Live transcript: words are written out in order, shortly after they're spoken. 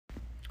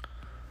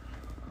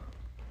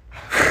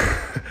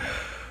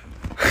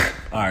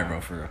All right,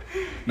 bro, for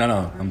real.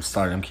 No, I'm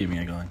sorry. I'm keeping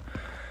it going.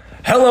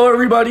 Hello,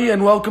 everybody,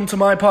 and welcome to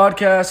my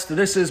podcast.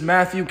 This is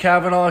Matthew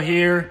Cavanaugh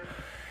here,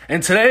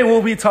 and today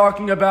we'll be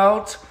talking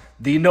about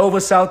the Nova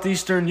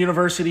Southeastern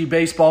University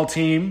baseball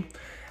team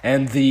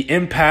and the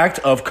impact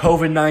of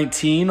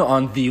COVID-19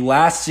 on the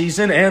last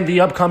season and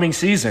the upcoming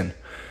season.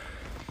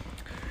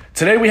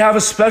 Today we have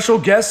a special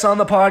guest on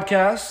the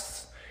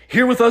podcast.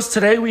 Here with us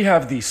today we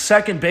have the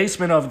second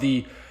baseman of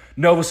the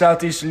Nova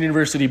Southeastern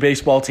University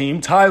baseball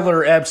team,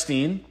 Tyler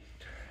Ebstein.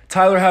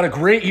 Tyler had a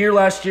great year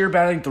last year,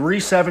 batting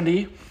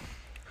 .370,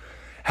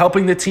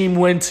 helping the team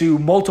win to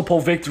multiple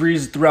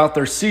victories throughout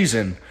their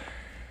season.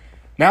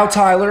 Now,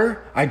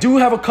 Tyler, I do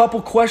have a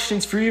couple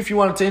questions for you if you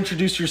wanted to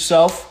introduce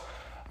yourself.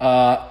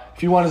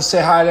 If you wanted to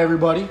say hi to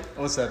everybody.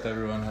 What's up,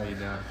 everyone? How you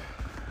doing?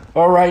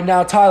 All right,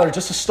 now, Tyler,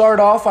 just to start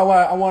off, I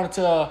wanted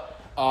to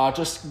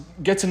just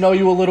get to know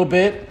you a little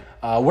bit.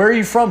 Where are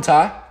you from,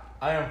 Ty?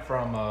 I am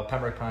from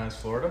Pembroke Pines,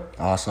 Florida.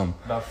 Awesome.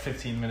 About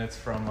 15 minutes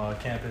from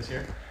campus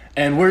here.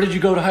 And where did you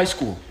go to high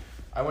school?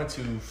 I went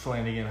to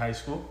Flanagan High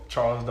School,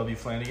 Charles W.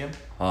 Flanagan.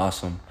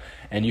 Awesome.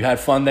 And you had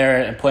fun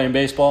there and playing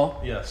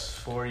baseball?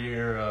 Yes,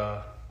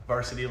 4-year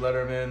varsity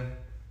letterman.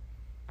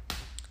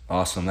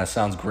 Awesome. That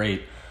sounds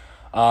great.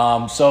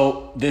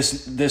 So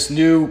this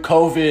new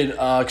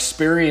COVID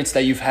experience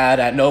that you've had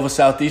at Nova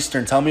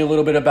Southeastern, tell me a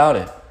little bit about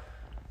it.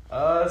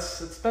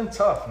 It's been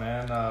tough,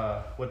 man.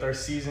 With our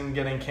season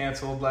getting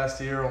canceled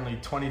last year, only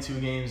 22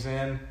 games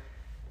in,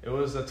 it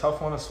was a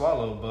tough one to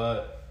swallow,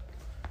 but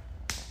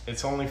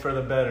it's only for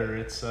the better.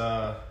 It's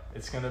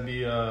going to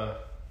be a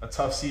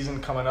tough season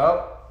coming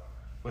up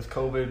with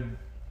COVID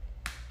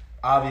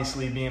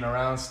obviously being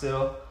around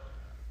still.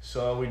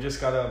 So we just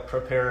got to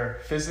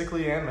prepare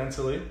physically and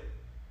mentally,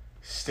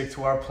 stick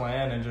to our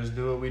plan, and just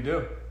do what we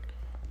do.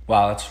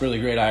 Wow, that's really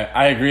great.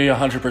 I agree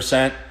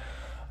 100%.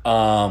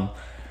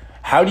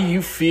 How do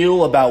you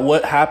feel about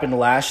what happened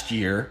last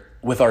year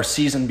with our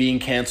season being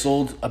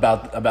canceled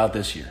about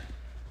this year?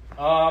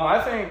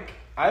 I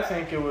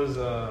think it was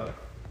a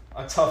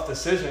tough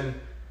decision,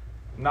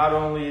 not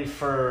only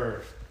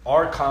for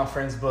our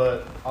conference,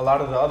 but a lot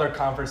of the other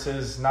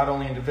conferences, not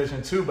only in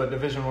Division II, but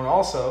Division I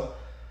also.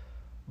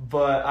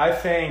 But I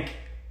think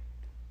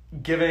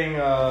giving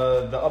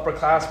the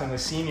upperclassmen, the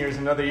seniors,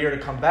 another year to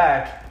come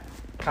back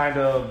kind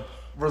of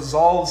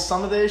resolves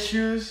some of the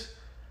issues.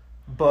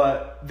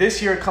 But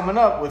this year coming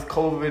up with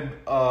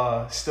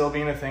COVID still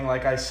being a thing,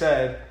 like I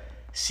said,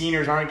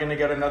 seniors aren't going to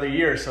get another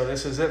year, so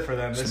this is it for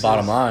them. It's the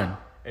bottom line.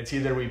 It's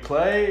either we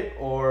play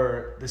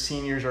or the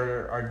seniors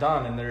are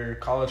done and their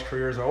college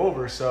careers are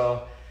over.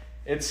 So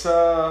it's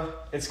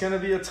going to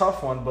be a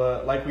tough one.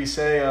 But like we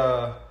say,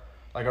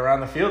 like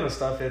around the field and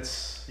stuff,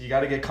 you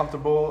got to get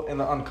comfortable in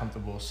the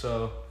uncomfortable.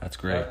 So that's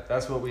great.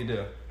 That's what we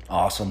do.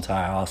 Awesome,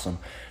 Ty. Awesome.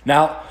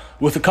 Now,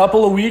 with a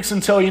couple of weeks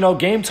until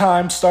game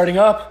time starting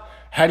up,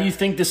 how do you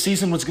think this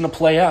season was going to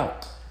play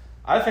out?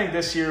 I think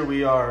this year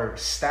we are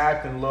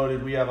stacked and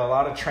loaded. We have a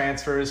lot of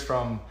transfers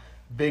from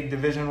big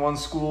Division I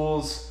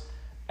schools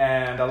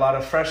and a lot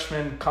of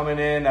freshmen coming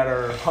in that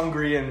are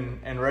hungry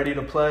and ready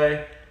to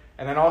play.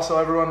 And then also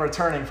everyone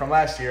returning from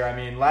last year. I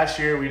mean, last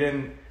year we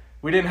didn't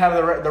have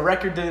the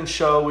record didn't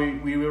show. We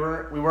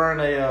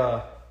weren't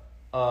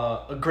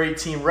a great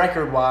team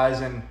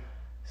record-wise and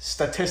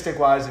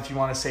statistic-wise, if you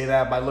want to say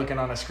that, by looking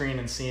on a screen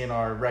and seeing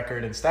our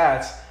record and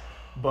stats.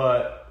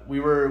 But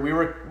we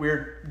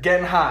were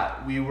getting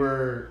hot. We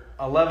were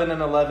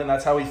 11-11.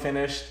 That's how we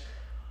finished.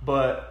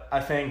 But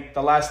I think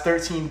the last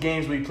 13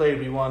 games we played,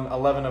 we won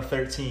 11 of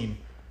 13.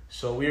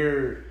 So we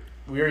were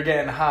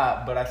getting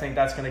hot. But I think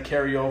that's going to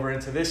carry over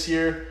into this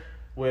year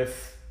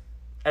with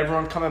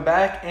everyone coming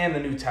back and the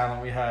new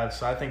talent we have.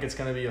 So I think it's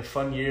going to be a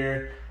fun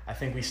year. I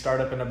think we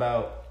start up in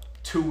about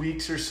 2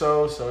 weeks or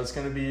so. So it's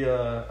going to be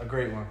a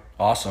great one.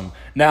 Awesome.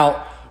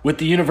 Now, with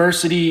the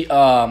university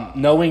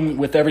knowing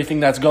with everything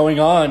that's going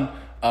on,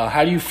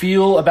 how do you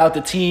feel about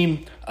the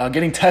team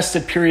getting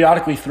tested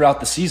periodically throughout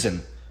the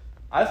season?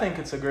 I think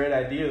it's a great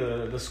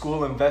idea. The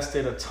school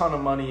invested a ton of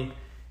money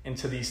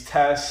into these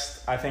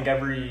tests. I think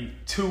every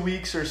 2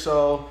 weeks or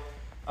so,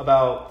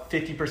 about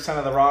 50%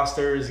 of the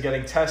roster is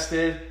getting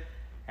tested.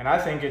 And I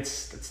think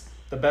it's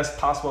the best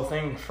possible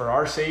thing for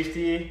our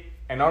safety,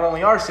 and not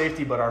only our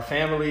safety, but our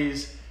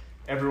families,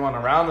 everyone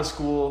around the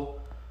school.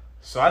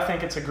 So I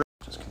think it's a great...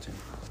 Just continue.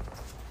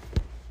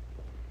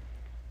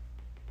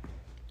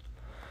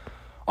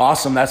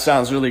 Awesome. That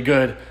sounds really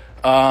good.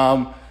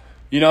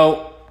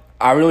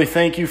 I really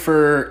thank you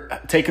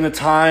for taking the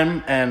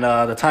time and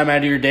the time out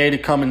of your day to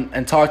come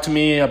and talk to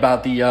me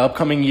about the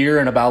upcoming year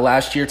and about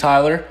last year,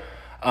 Tyler.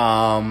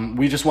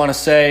 We just want to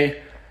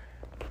say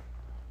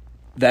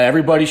that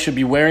everybody should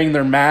be wearing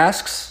their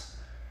masks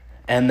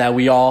and that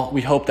we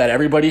hope that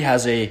everybody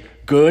has a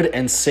good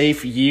and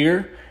safe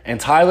year. And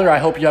Tyler, I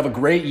hope you have a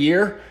great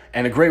year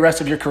and a great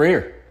rest of your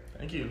career.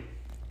 Thank you.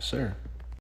 Sir.